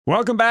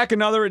Welcome back.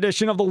 Another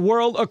edition of The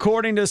World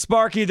According to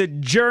Sparky, the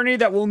journey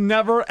that will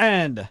never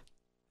end.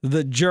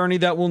 The journey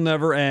that will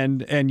never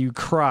end. And you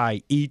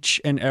cry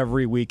each and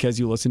every week as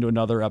you listen to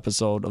another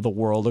episode of The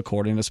World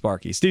According to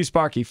Sparky. Steve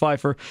Sparky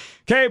Pfeiffer,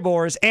 Kay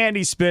Boris,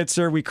 Andy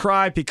Spitzer. We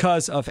cry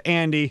because of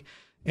Andy.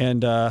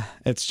 And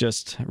it's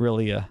just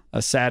really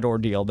a sad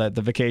ordeal that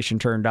the vacation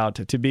turned out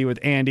to be with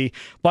Andy.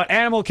 But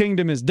Animal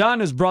Kingdom is done.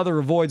 His brother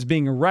avoids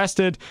being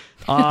arrested.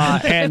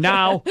 And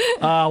now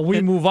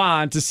we move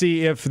on to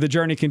see if the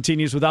journey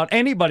continues without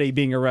anybody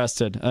being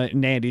arrested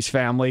in Andy's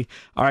family.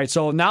 All right,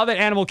 so now that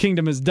Animal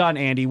Kingdom is done,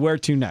 Andy, where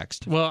to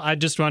next? Well, I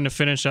just wanted to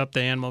finish up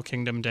the Animal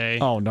Kingdom day.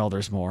 Oh, no,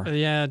 there's more.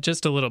 Yeah,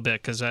 just a little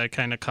bit because I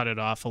kind of cut it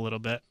off a little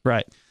bit.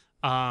 Right.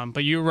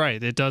 But you're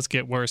right. It does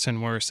get worse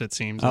and worse, it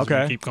seems, as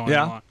we keep going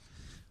along.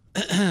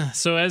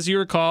 So as you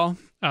recall,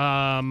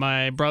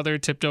 my brother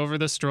tipped over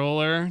the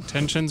stroller.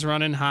 Tension's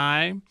running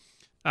high.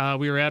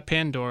 We were at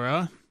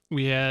Pandora.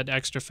 We had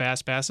extra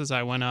fast passes.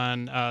 I went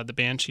on the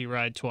Banshee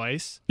ride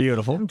twice.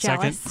 Beautiful. I'm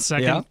jealous.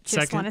 Second,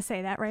 want to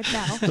say that right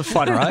now. It's a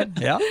fun ride.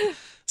 Yeah.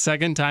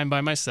 Second time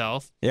by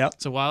myself. Yep.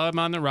 So while I'm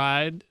on the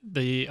ride,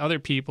 the other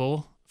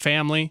people,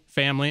 family.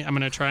 I'm going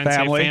to try and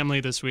say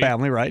family this week.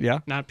 Family, right? Yeah.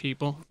 Not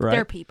people. Right.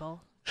 They're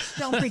people.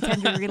 Don't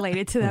pretend you're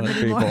related to them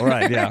anymore. People,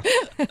 right? Yeah.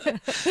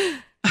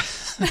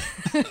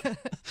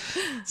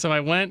 So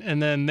I went,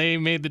 and then they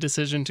made the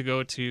decision to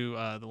go to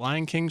the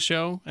Lion King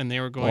show, and they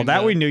were going. Well,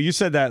 that we knew. You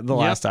said that the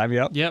last time.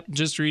 Yep. Yep.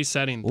 Just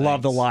resetting.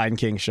 Love the Lion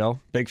King show.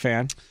 Big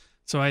fan.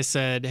 So I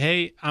said,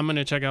 hey, I'm going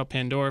to check out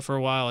Pandora for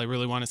a while. I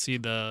really want to see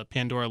the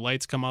Pandora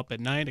lights come up at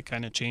night. It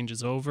kind of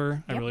changes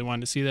over. Yep. I really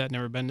wanted to see that.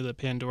 Never been to the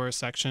Pandora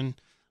section.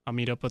 I'll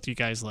meet up with you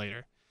guys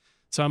later.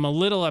 So I'm a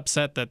little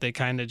upset that they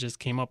kind of just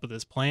came up with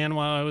this plan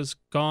while I was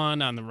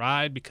gone on the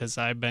ride, because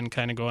I've been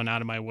kind of going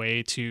out of my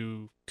way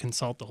to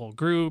consult the whole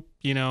group,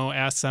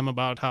 ask them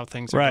about how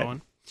things are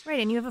going. Right,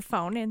 and you have a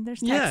phone and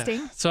there's texting.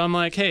 Yeah. So I'm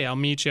like, hey, I'll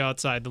meet you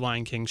outside the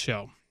Lion King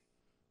show.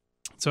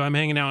 So I'm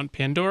hanging out in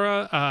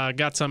Pandora,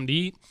 got something to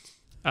eat.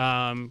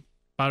 About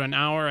an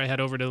hour, I head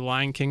over to the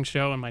Lion King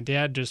show, and my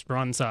dad just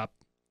runs up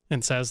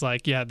and says,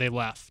 yeah, they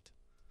left.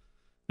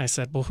 And I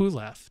said, well, who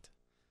left?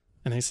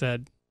 And they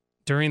said,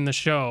 during the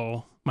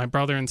show, my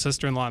brother and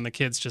sister-in-law and the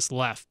kids just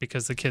left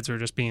because the kids were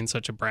just being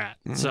such a brat.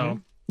 Mm-hmm.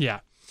 So, yeah.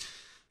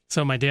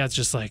 So my dad's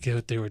just like,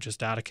 they were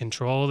just out of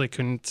control. They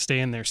couldn't stay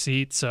in their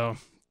seat. So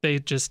they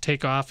just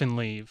take off and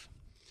leave.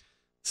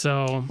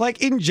 So,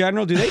 in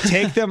general, do they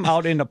take them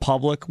out into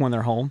public when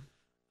they're home?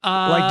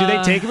 Do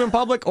they take them in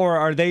public, or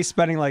are they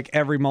spending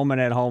every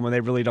moment at home and they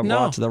really don't go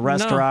out to the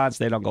restaurants?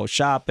 They don't go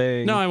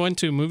shopping? No, I went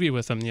to a movie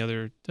with them the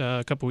other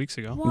couple weeks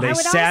ago. Well, they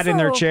sat in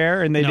their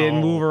chair and they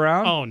didn't move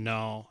around? Oh,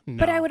 no.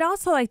 But I would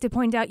also like to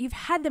point out, you've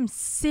had them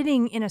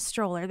sitting in a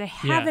stroller. They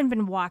haven't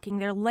been walking.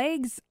 Their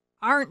legs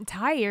aren't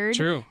tired.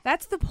 True.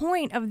 That's the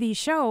point of these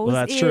shows. Well,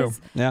 that's true.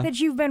 Yeah. That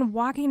you've been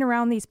walking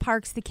around these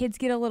parks. The kids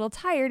get a little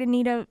tired and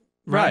need a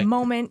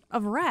moment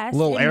of rest. A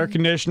little air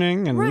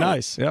conditioning and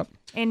nice. Yep.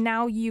 And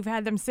now you've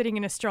had them sitting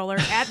in a stroller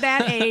at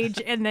that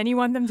age, and then you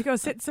want them to go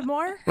sit some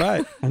more?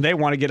 Right. And they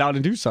want to get out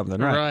and do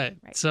something, right?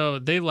 Right. So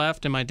they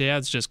left, and my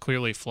dad's just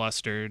clearly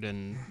flustered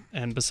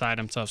and beside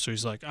himself. So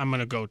he's like, I'm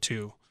going to go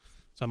too.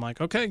 So I'm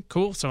like, okay,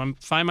 cool. So I'm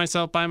find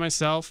myself by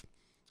myself.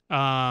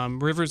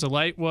 Rivers of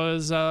Light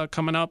was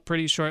coming up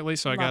pretty shortly,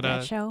 so I got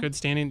a good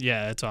standing.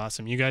 Yeah, it's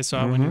awesome. You guys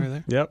saw it when you were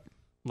there? Yep.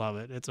 Love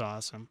it. It's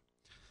awesome.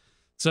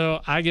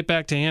 So I get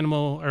back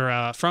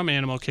to from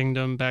Animal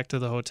Kingdom back to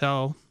the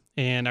hotel,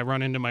 and I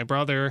run into my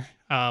brother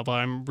while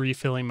I'm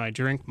refilling my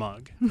drink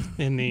mug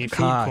in the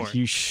food court.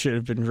 You should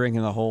have been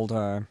drinking the whole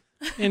time.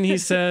 And he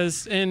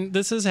says, and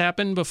this has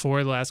happened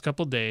before the last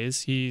couple of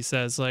days, he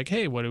says,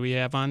 hey, what do we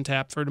have on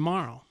tap for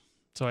tomorrow?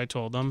 So I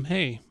told him,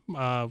 hey, we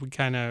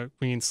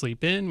can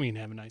sleep in, we can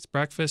have a nice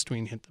breakfast, we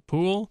can hit the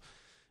pool.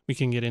 We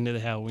can get into the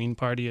Halloween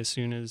party as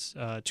soon as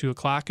 2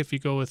 o'clock if you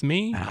go with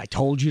me. I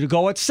told you to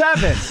go at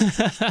 7.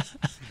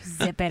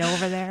 Zip it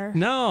over there.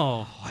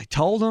 No. I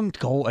told him to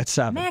go at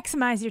 7.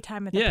 Maximize your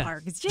time at the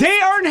park. It's just... They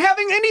aren't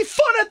having any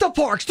fun at the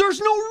parks. There's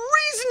no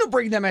reason to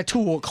bring them at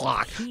 2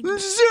 o'clock.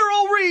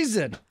 Zero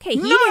reason. Okay,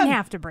 he didn't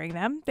have to bring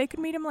them. They could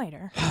meet him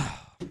later.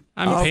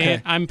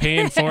 I'm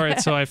paying for it,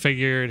 so I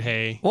figured,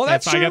 hey,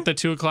 if I got the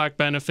 2 o'clock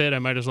benefit, I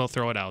might as well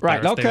throw it out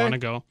there if they want to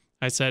go.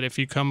 I said, if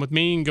you come with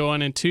me, you can go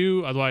on at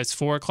 2, otherwise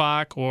 4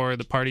 o'clock, or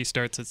the party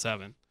starts at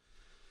 7.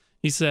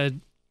 He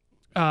said,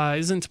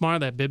 isn't tomorrow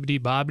that Bibbidi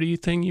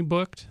Bobbidi thing you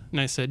booked?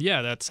 And I said,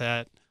 yeah, that's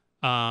at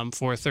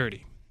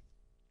 4:30.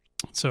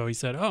 So he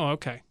said, oh,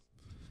 okay.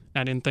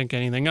 I didn't think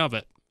anything of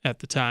it at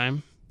the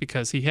time,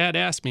 because he had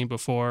asked me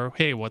before,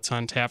 hey, what's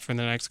on tap for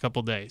the next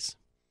couple days?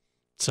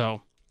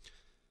 So,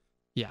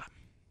 yeah.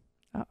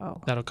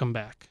 Uh-oh. That'll come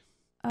back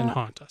and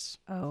haunt us.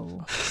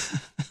 Oh.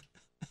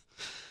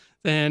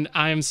 And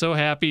I am so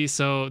happy.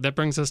 So that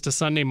brings us to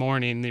Sunday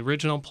morning. The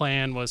original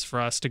plan was for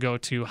us to go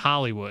to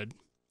Hollywood.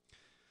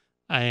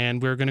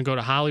 And we were going to go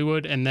to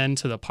Hollywood and then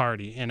to the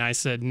party. And I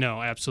said,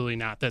 no, absolutely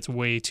not. That's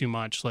way too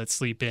much. Let's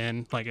sleep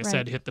in. Like I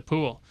said, hit the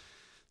pool.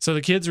 So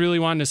the kids really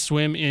wanted to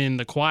swim in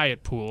the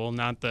quiet pool,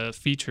 not the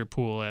feature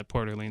pool at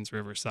Port Orleans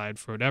Riverside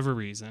for whatever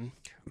reason.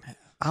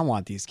 I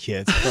want these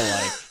kids for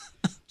like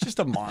just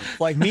a month.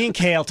 Like me and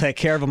Kay will take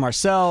care of them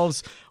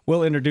ourselves.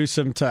 We'll introduce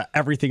them to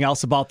everything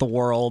else about the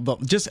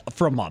world just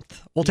for a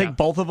month. We'll take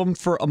both of them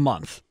for a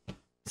month.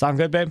 Sound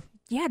good, babe?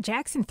 Yeah,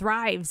 Jackson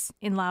thrives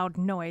in loud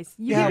noise.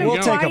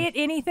 We'll quiet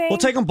anything. We'll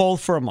take them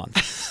both for a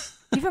month.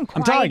 Even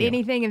quiet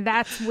anything, and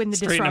that's when the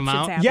disruptions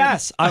happen.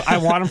 Yes, I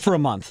want them for a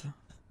month.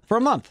 For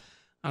a month.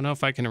 I don't know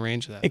if I can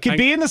arrange that. It could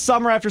be in the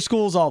summer after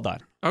school's all done.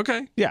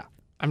 Okay. Yeah.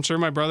 I'm sure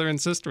my brother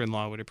and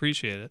sister-in-law would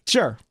appreciate it.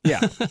 Sure. Yeah.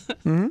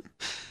 Mm-hmm.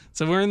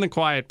 So we're in the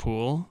quiet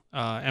pool,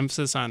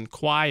 emphasis on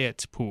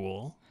quiet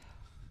pool.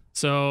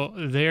 So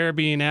they're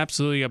being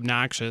absolutely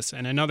obnoxious,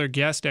 and another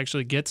guest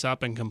actually gets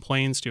up and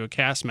complains to a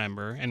cast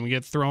member, and we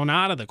get thrown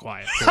out of the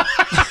quiet pool.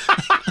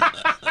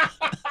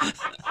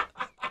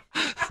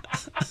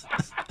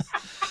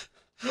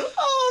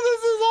 Oh,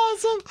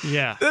 this is awesome.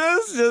 Yeah.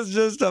 This is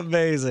just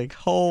amazing.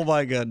 Oh,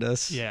 my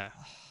goodness. Yeah.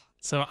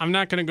 So I'm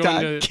not going to go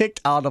into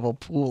kicked out of a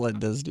pool at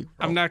Disney World.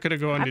 I'm not going to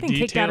go into I've been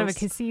details. kicked out of a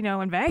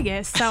casino in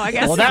Vegas, so I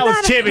guess. Well, that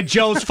was Tim and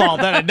Joe's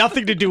fault. That had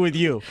nothing to do with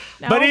you.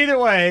 No, but either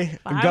way,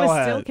 go I was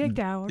ahead. still kicked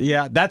out.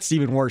 Yeah, that's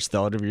even worse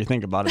though. If you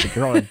think about it, the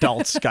grown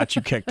adults got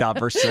you kicked out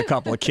versus a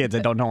couple of kids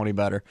that don't know any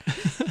better.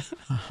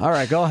 All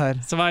right, go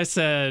ahead. So I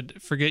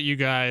said, forget you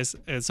guys.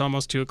 It's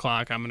almost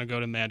 2:00. I'm going to go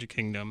to Magic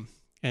Kingdom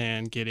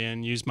and get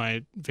in, use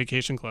my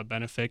vacation club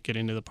benefit, get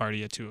into the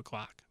party at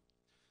 2:00.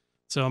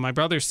 So my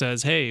brother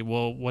says, hey,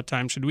 well, what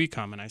time should we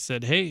come? And I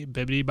said, hey,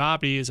 Bibbidi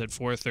Bobbidi is at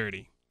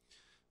 4:30.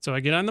 So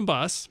I get on the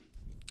bus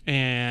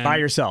and By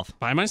yourself.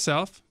 By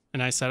myself.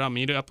 And I said, I'll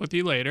meet up with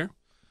you later.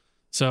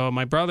 So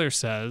my brother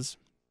says,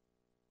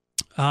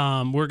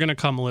 we're going to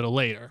come a little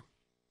later.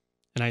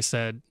 And I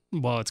said,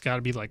 well, it's got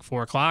to be like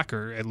 4:00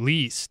 or at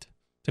least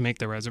to make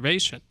the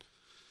reservation.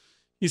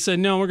 He said,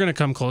 no, we're going to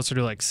come closer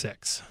to like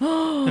 6.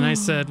 And I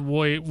said,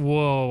 wait,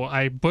 whoa,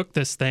 I booked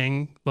this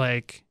thing.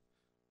 Like,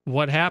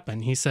 what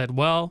happened? He said,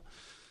 well,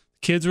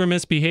 kids were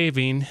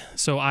misbehaving,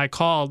 so I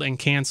called and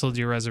canceled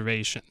your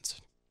reservations.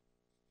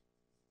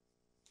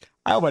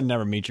 I would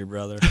never meet your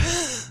brother.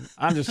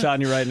 I'm just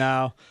telling you right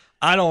now.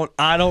 I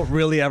don't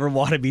really ever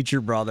want to meet your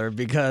brother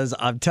because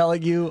I'm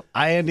telling you,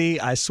 Andy,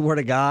 I swear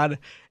to God,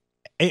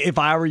 if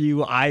I were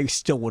you, I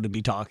still wouldn't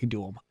be talking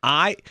to him.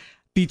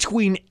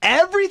 Between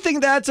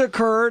everything that's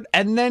occurred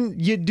and then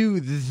you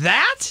do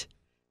that,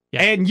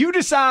 and you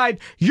decide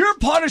your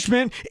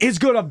punishment is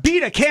going to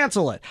be to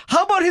cancel it.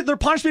 How about their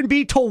punishment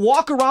be to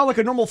walk around like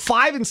a normal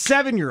 5 and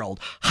 7-year-old?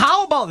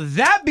 How about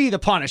that be the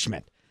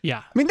punishment? Yeah.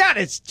 I mean, that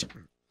is...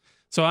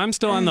 So I'm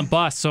still on the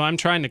bus, so I'm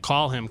trying to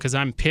call him because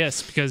I'm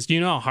pissed because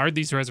you know how hard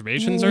these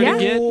reservations are to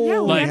get?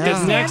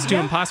 It's next to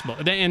impossible.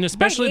 And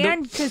especially...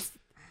 And because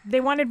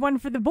they wanted one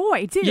for the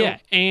boy, too. Yeah,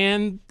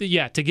 and to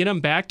get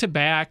them back to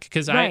back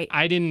because I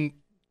didn't...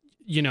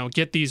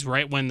 get these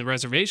right when the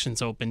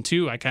reservations open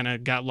too. I kind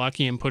of got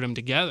lucky and put them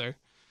together.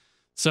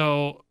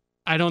 So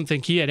I don't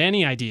think he had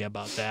any idea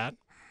about that.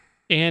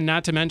 And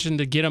not to mention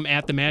to get him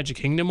at the Magic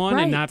Kingdom one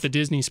and not the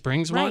Disney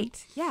Springs one.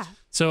 Right, yeah.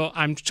 So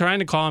I'm trying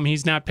to call him.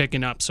 He's not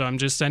picking up. So I'm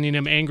just sending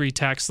him angry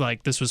texts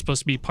like this was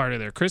supposed to be part of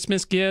their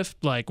Christmas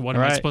gift. Like, what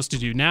am I supposed to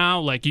do now?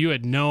 Like, you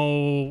had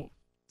no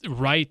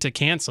right to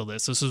cancel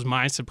this. This was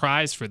my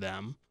surprise for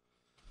them.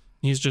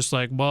 He's just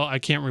like, well, I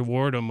can't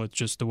reward them with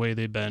just the way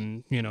they've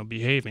been,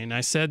 behaving.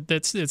 I said,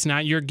 it's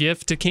not your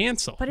gift to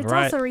cancel. But it's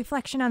also a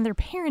reflection on their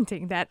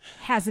parenting that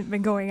hasn't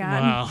been going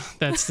on. Well,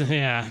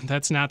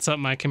 that's not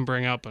something I can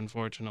bring up,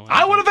 unfortunately.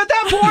 I would have at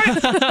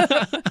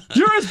that point.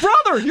 You're his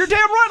brother. You're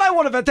damn right I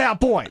would have at that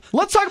point.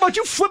 Let's talk about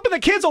you flipping the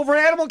kids over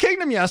at Animal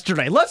Kingdom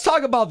yesterday. Let's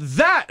talk about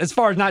that as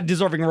far as not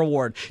deserving a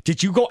reward.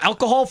 Did you go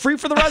alcohol-free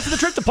for the rest of the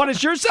trip to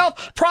punish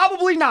yourself?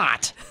 Probably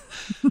not.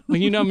 Well,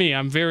 you know me.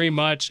 I'm very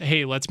much,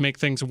 hey, let's make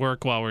things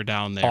work while we're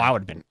down there. Oh, I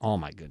would have been, oh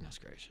my goodness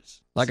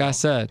gracious. Like I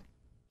said,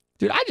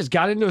 dude, I just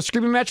got into a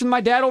screaming match with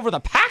my dad over the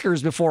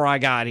Packers before I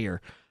got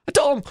here. I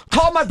told him,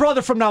 call my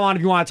brother from now on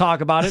if you want to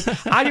talk about it.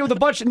 I deal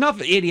with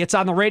enough idiots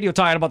on the radio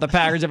talking about the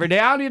Packers every day.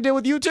 I don't need to deal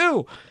with you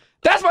too.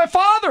 That's my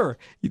father.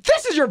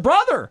 This is your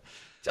brother.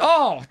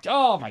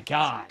 Oh my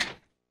God.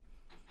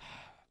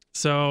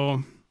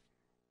 So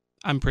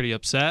I'm pretty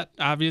upset,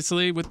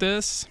 obviously, with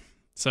this.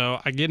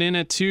 So I get in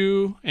at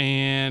 2,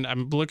 and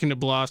I'm looking to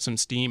blow off some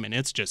steam, and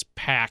it's just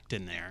packed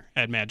in there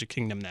at Magic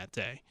Kingdom that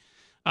day.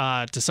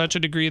 To such a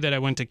degree that I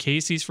went to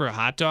Casey's for a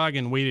hot dog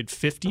and waited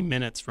 50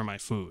 minutes for my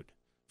food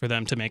for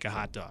them to make a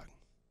hot dog.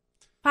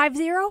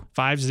 50?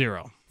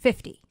 50.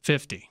 50.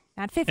 50.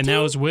 Not 50? And that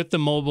was with the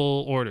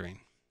mobile ordering.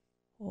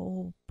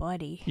 Oh,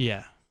 buddy.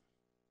 Yeah.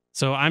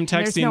 So I'm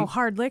texting. There's no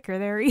hard liquor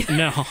there either.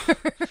 No.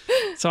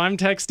 So I'm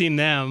texting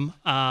them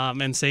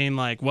and saying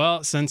like,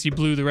 well, since you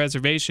blew the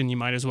reservation, you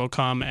might as well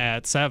come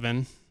at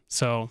 7.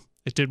 So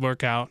it did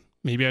work out.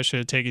 Maybe I should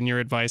have taken your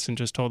advice and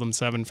just told them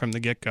 7 from the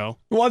get-go.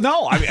 Well,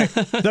 no. I mean,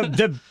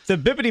 the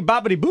bippity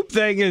boppity boop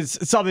thing is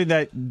something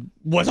that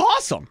was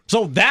awesome.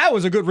 So that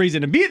was a good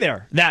reason to be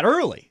there that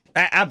early.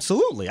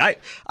 Absolutely. I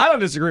don't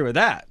disagree with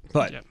that.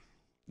 But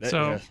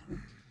So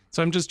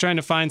So I'm just trying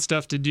to find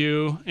stuff to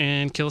do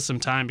and kill some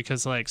time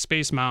because like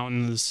Space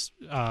Mountain's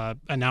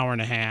an hour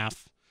and a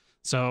half.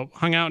 So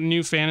hung out in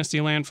New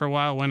Fantasyland for a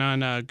while, went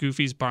on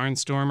Goofy's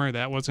Barnstormer.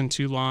 That wasn't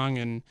too long.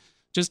 And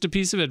just a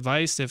piece of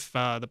advice, if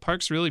the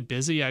park's really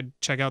busy, I'd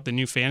check out the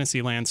New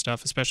Fantasyland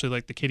stuff, especially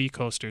like the kiddie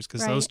coasters,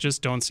 because those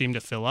just don't seem to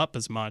fill up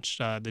as much.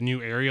 The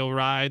new aerial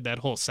ride, that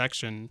whole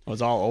section.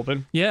 Was all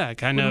open? Yeah,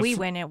 kind of. When we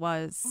went, it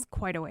was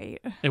quite a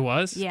wait. It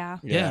was? Yeah.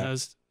 Yeah.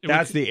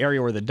 That's the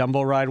area where the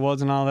Dumbo ride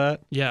was and all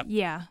that? Yeah.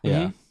 Yeah.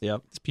 Yeah.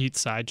 Yep. It's Pete's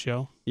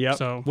sideshow. Yep.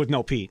 So, with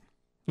no Pete.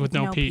 with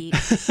no Pete.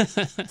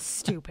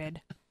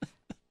 Stupid.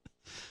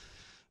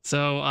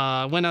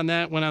 So went on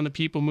that, went on the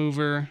People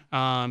Mover.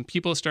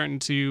 People starting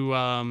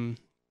to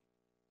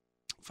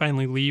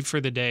finally leave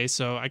for the day,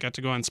 so I got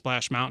to go on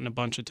Splash Mountain a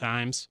bunch of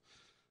times.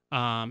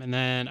 And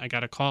then I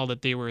got a call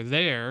that they were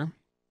there,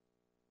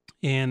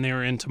 and they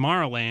were in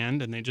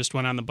Tomorrowland, and they just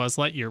went on the Buzz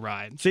Lightyear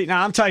ride. See,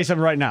 now I'm telling you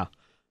something right now.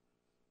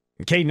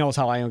 Kate knows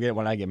how I don't get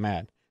when I get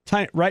mad.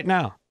 Tell you right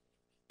now,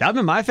 that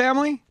been my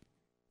family?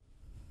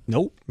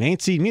 Nope,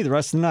 ain't seen me the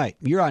rest of the night.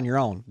 You're on your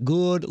own.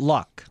 Good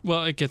luck.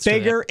 Well, it gets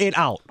Figure it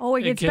out. Oh,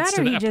 it gets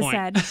better, he just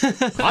said.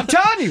 I'm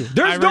telling you,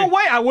 there's no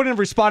way I wouldn't have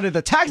responded to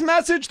the text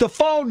message, the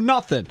phone,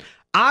 nothing.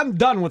 I'm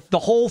done with the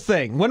whole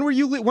thing. When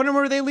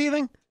were they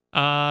leaving?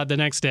 The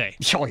next day.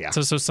 Oh, yeah.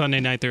 So Sunday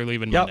night they're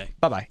leaving Yep. Monday.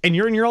 Bye-bye. And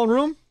you're in your own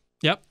room?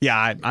 Yep.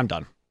 Yeah, I'm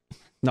done.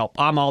 Nope,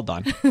 I'm all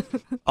done.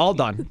 All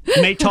done.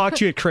 May talk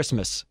to you at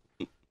Christmas.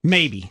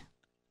 Maybe.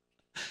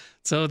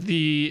 So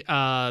the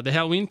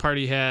Halloween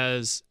party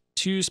has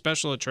 2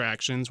 special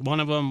attractions. One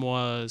of them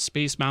was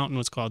Space Mountain,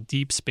 was called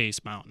Deep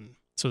Space Mountain.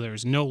 So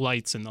there's no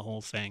lights in the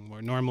whole thing,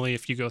 where normally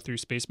if you go through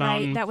Space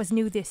Mountain... Right, that was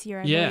new this year,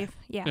 I believe.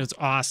 Yeah. It's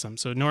awesome.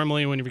 So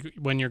normally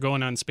when you're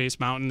going on Space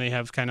Mountain, they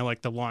have kind of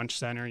like the launch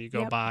center you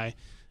go by,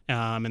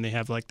 and they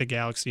have like the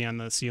galaxy on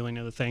the ceiling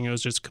of the thing. It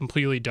was just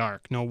completely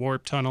dark. No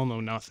warp tunnel, no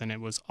nothing.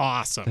 It was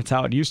awesome. That's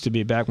how it used to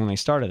be back when they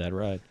started that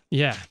ride.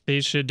 Yeah, they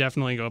should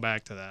definitely go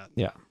back to that.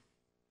 Yeah.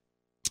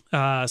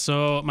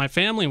 So my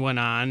family went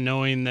on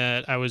knowing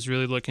that I was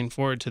really looking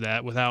forward to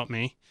that without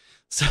me.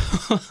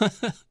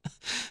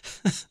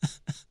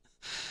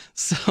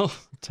 So, I'm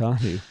telling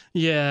you.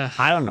 Yeah.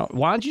 I don't know.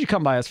 Why don't you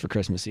come by us for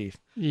Christmas Eve?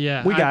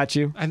 Yeah. We got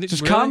you. I think,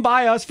 Just really? come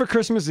by us for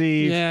Christmas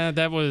Eve. Yeah,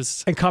 that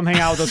was... And come hang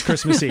out with us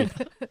Christmas Eve.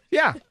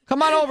 Yeah,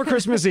 come on over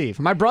Christmas Eve.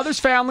 My brother's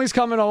family's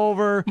coming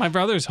over. My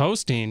brother's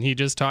hosting. He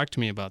just talked to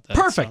me about that.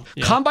 Perfect. So,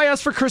 yeah. Come by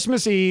us for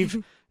Christmas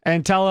Eve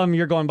and tell them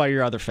you're going by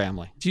your other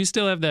family. Do you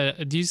still have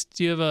that? Do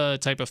you have a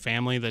type of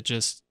family that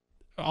just...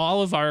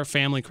 All of our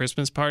family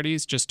Christmas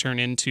parties just turn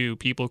into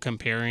people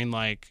comparing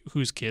like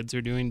whose kids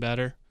are doing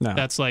better. No.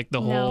 That's like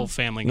the whole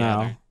family No.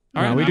 gathering.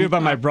 All No, right, we do it by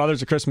my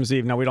brother's at Christmas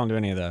Eve. No, we don't do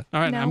any of that.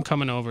 All right, No. I'm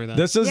coming over then.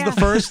 This is the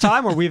first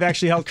time where we've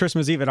actually held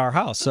Christmas Eve at our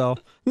house. So,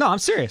 no, I'm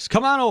serious.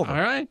 Come on over.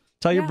 All right.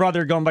 Tell your brother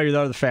you're going by your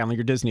other family,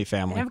 your Disney And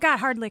family. I've got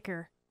hard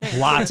liquor.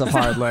 Lots of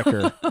hard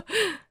liquor.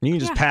 You can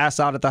just pass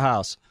out at the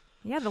house.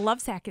 Yeah, the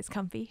love sack is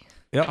comfy.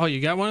 Yep. Oh, you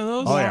got one of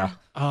those? Oh, yeah.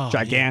 Oh,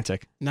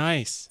 Gigantic. yeah.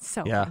 Nice.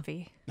 So Yeah.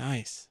 comfy.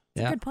 Nice.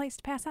 It's Yeah. a good place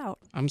to pass out.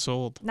 I'm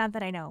sold. Not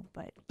that I know,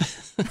 but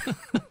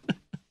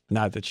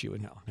Not that you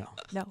would know. No.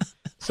 no.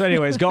 So,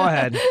 anyways, go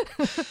ahead.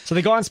 So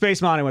they go on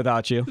Space Mountain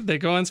without you. They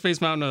go on Space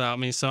Mountain without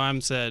me, so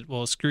I'm said,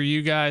 well, screw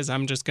you guys.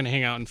 I'm just going to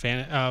hang out in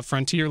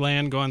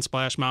Frontierland, go on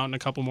Splash Mountain a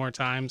couple more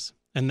times.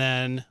 And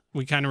then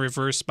we kind of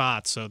reverse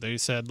spots. So they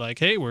said, like,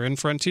 hey, we're in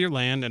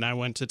Frontierland, and I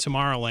went to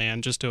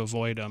Tomorrowland just to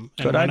avoid them.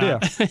 Good idea.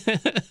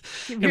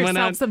 Give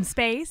yourself some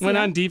space. Went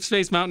on Deep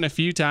Space Mountain a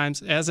few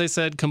times. As I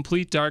said,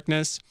 complete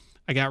darkness.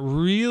 I got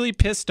really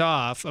pissed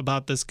off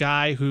about this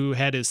guy who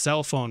had his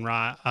cell phone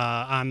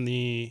on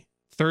the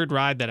third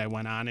ride that I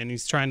went on, and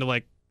he's trying to,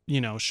 like,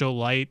 show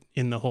light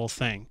in the whole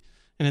thing.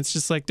 And it's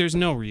just like, there's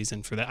no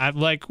reason for that. I'm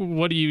like,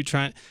 what are you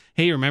trying?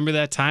 Hey, remember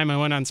that time I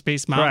went on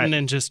Space Mountain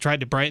and just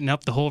tried to brighten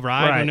up the whole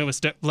ride when it was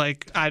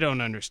like, I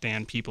don't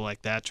understand people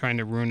like that trying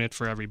to ruin it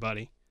for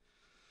everybody.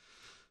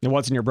 And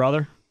what's in your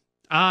brother?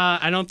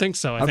 I don't think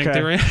so. I think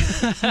they were.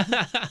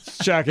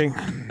 Checking.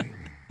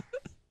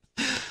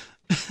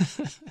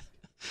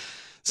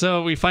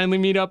 So we finally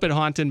meet up at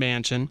Haunted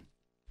Mansion.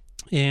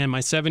 And my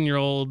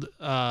 7-year-old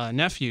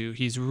nephew,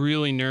 he's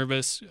really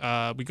nervous.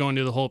 We go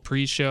into the whole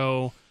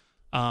pre-show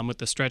with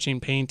the stretching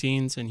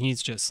paintings, and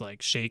he's just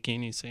like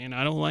shaking. He's saying,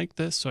 I don't like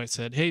this. So I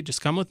said, hey, just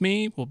come with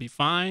me. We'll be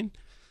fine.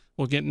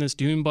 We'll get in this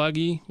dune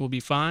buggy. We'll be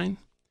fine.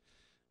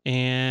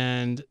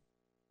 And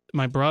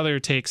my brother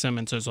takes him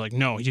and says, like,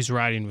 no, he's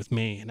riding with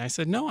me. And I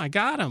said, no, I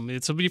got him.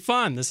 It'll be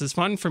fun. This is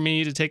fun for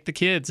me to take the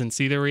kids and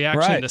see their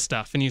reaction to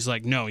stuff. And he's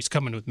like, no, he's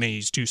coming with me.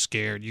 He's too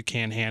scared. You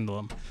can't handle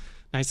him.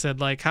 And I said,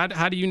 like,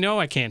 how do you know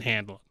I can't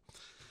handle him?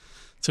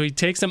 So he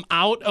takes him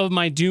out of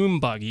my dune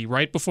buggy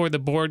right before the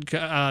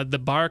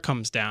bar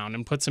comes down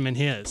and puts him in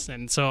his.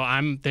 And so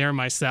I'm there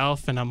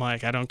myself, and I'm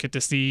like, I don't get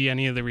to see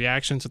any of the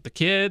reactions with the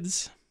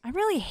kids. I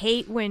really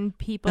hate when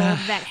people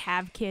that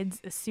have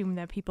kids assume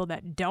that people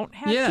that don't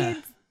have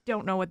kids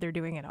don't know what they're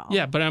doing at all.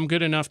 Yeah, but I'm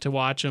good enough to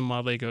watch them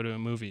while they go to a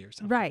movie or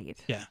something. Right.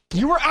 Yeah.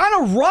 You were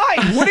on a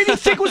ride. What did you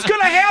think was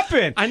going to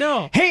happen? I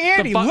know. Hey,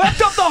 Andy,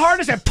 lift up the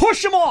harness and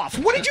push him off.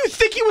 What did you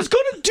think he was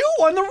going to do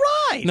on the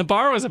ride? The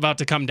bar was about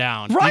to come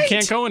down. Right. You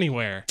can't go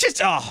anywhere.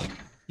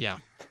 Yeah.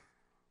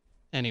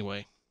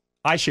 Anyway.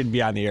 I shouldn't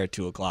be on the air at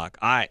 2 o'clock.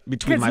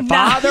 Between my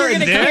Now father you're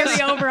and gonna this.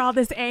 carry over all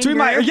this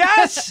anger.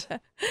 Yes.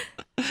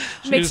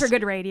 Makes for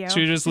good radio.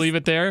 Should we just leave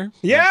it there?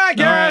 Yeah, I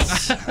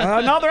guess.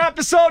 Another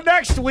episode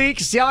next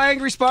week. See how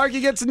angry Sparky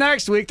gets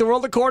next week. The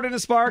world according to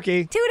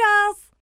Sparky. Toodles.